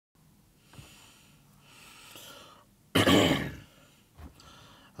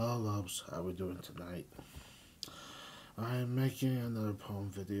Hello loves, how we doing tonight? I am making another poem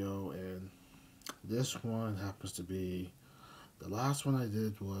video, and this one happens to be the last one I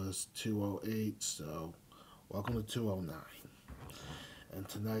did was 208, so welcome to 209. And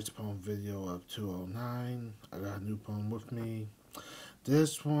tonight's poem video of 209, I got a new poem with me.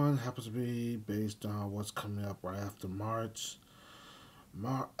 This one happens to be based on what's coming up right after March.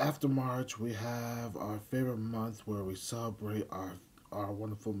 After March, we have our favorite month where we celebrate our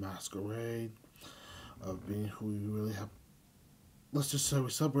wonderful masquerade of being who we really have. Let's just say we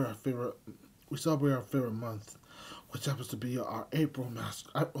celebrate our favorite month, which happens to be our April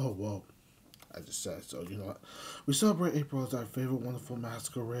oh whoa, I just said so. You know what? We celebrate April as our favorite wonderful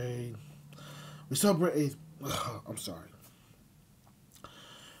masquerade. We celebrate I'm sorry.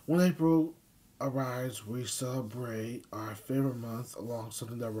 When April arrives, we celebrate our favorite month along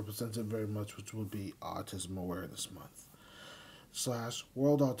something that represents it very much, which would be Autism Awareness Month /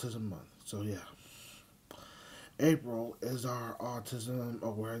 World Autism Month. So yeah. April is our Autism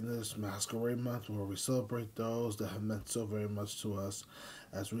Awareness Masquerade Month, where we celebrate those that have meant so very much to us,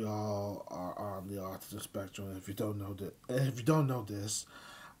 as we all are on the autism spectrum. And if you don't know this,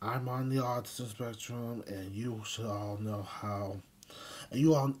 I'm on the autism spectrum, and you should all know how.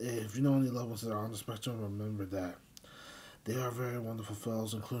 And if you know any loved ones that are on the spectrum, remember that they are very wonderful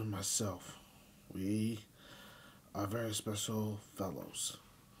fellows, including myself. We are very special fellows.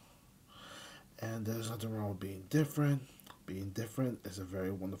 And there's nothing wrong with being different. Being different is a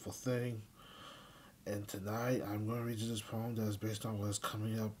very wonderful thing. And tonight, I'm going to read you this poem that is based on what is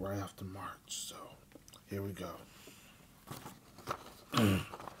coming up right after March. So, here we go.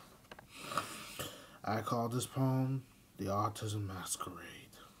 I call this poem The Autism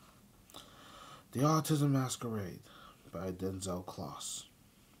Masquerade. The Autism Masquerade by Denzel.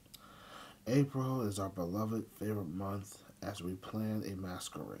 April is our beloved favorite month as we plan a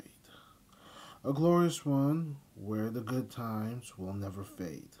masquerade. A glorious one where the good times will never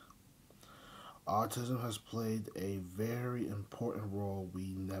fade. Autism has played a very important role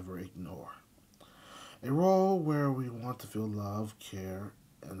we never ignore. A role where we want to feel love, care,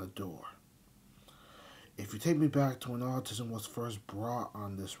 and adore. If you take me back to when autism was first brought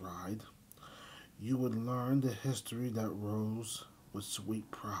on this ride, you would learn the history that rose with sweet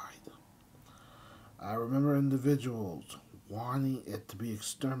pride. I remember individuals wanting it to be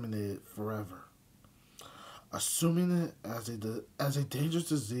exterminated forever, assuming it as a dangerous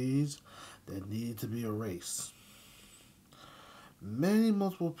disease that needed to be erased.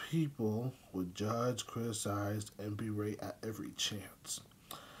 Multiple people would judge, criticize, and berate at every chance,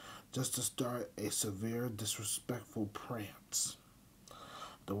 just to start a severe, disrespectful prance.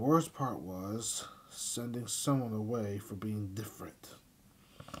 The worst part was sending someone away for being different,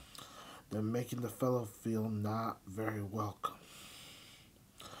 then making the fellow feel not very welcome.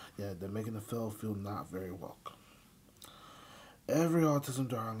 Yeah, they're making the fellow feel not very welcome. Every autism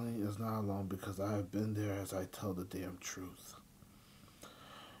darling is not alone, because I have been there as I tell the damn truth.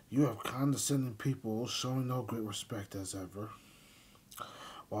 You have condescending people showing no great respect as ever,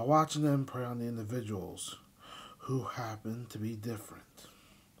 while watching them prey on the individuals who happen to be different.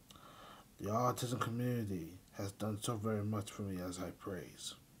 The autism community has done so very much for me as I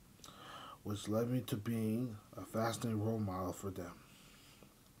praise, which led me to being a fascinating role model for them.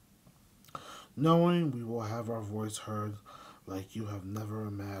 Knowing we will have our voice heard like you have never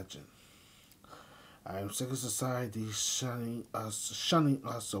imagined. I am sick of society shunning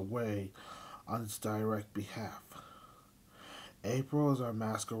us away on its direct behalf. April is our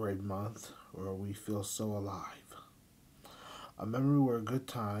masquerade month where we feel so alive. A memory where good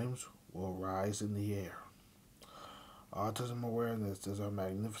times will rise in the air. Autism awareness is our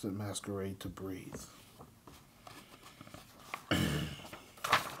magnificent masquerade to breathe.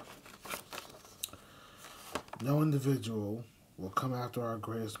 No individual will come after our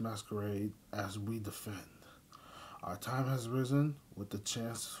greatest masquerade as we defend. Our time has risen with the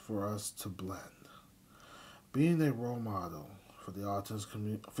chance for us to blend. Being a role model for the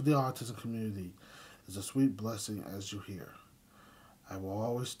autism community is a sweet blessing, as you hear. I will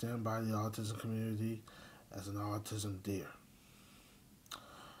always stand by the autism community as an autism dear.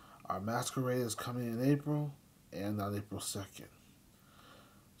 Our masquerade is coming in April and on April 2nd.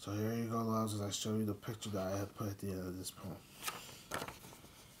 So here you go, loves, as I show you the picture that I have put at the end of this poem.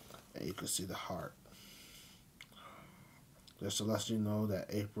 And you can see the heart. Just to let you know that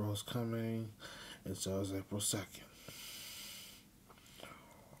April is coming, and so is April 2nd.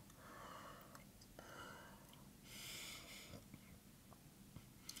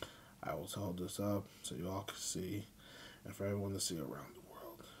 I will hold this up so you all can see, and for everyone to see around the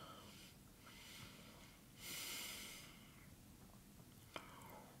world.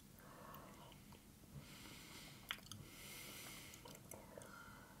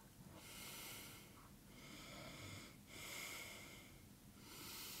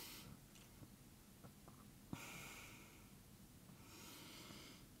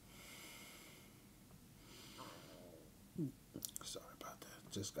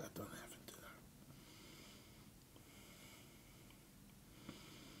 Just got done having dinner.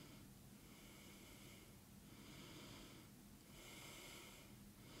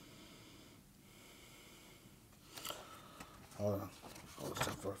 Hold on. Hold this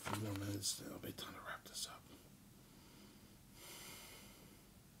up for a few more minutes, then it'll be time to wrap this up.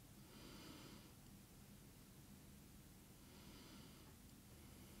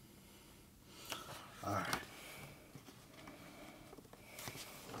 Alright.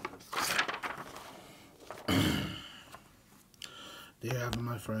 There you have it,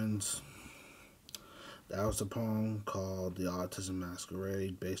 my friends. That was a poem called The Autism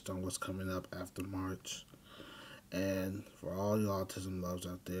Masquerade, based on what's coming up after March. And for all you autism loves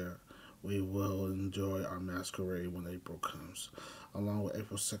out there, we will enjoy our masquerade when April comes, along with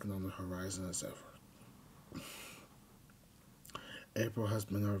April 2nd on the horizon as ever. April has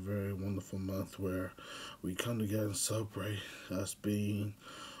been a very wonderful month where we come together and celebrate us being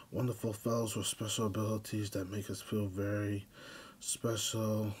wonderful fellows with special abilities that make us feel very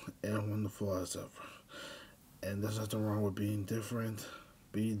special and wonderful as ever. And there's nothing wrong with being different.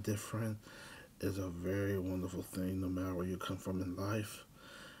 Being different is a very wonderful thing no matter where you come from in life.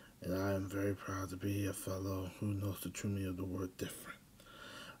 And I am very proud to be a fellow who knows the true meaning of the word different.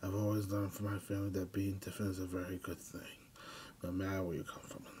 I've always learned from my family that being different is a very good thing, no matter where you come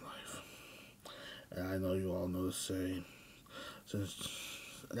from in life. And I know you all know the same.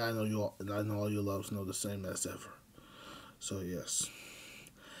 And I know all your loves know the same as ever. So yes,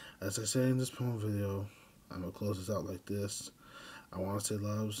 as I say in this poem video, I'm gonna close this out like this. I want to say,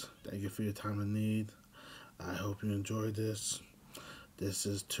 loves, thank you for your time and need. I hope you enjoyed this. This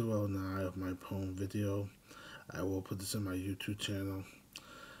is 209 of my poem video. I will put this in my YouTube channel.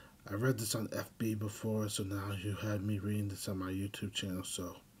 I read this on FB before, so now you had me reading this on my YouTube channel.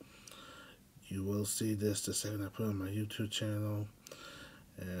 So you will see this the second I put it on my YouTube channel.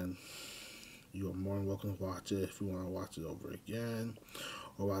 And you are more than welcome to watch it if you want to watch it over again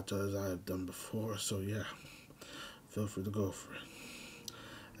or watch others I have done before. So yeah, feel free to go for it.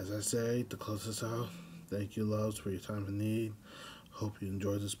 As I say, to close this out, thank you, loves, for your time and need. Hope you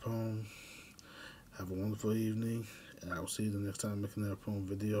enjoyed this poem. Have a wonderful evening, and I will see you the next time I make another poem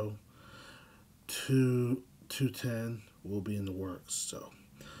video. 210 will be in the works, so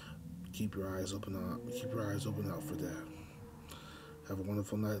keep your eyes open out. Keep your eyes open out for that. Have a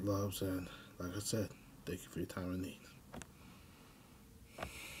wonderful night, loves, and like I said, thank you for your time and need.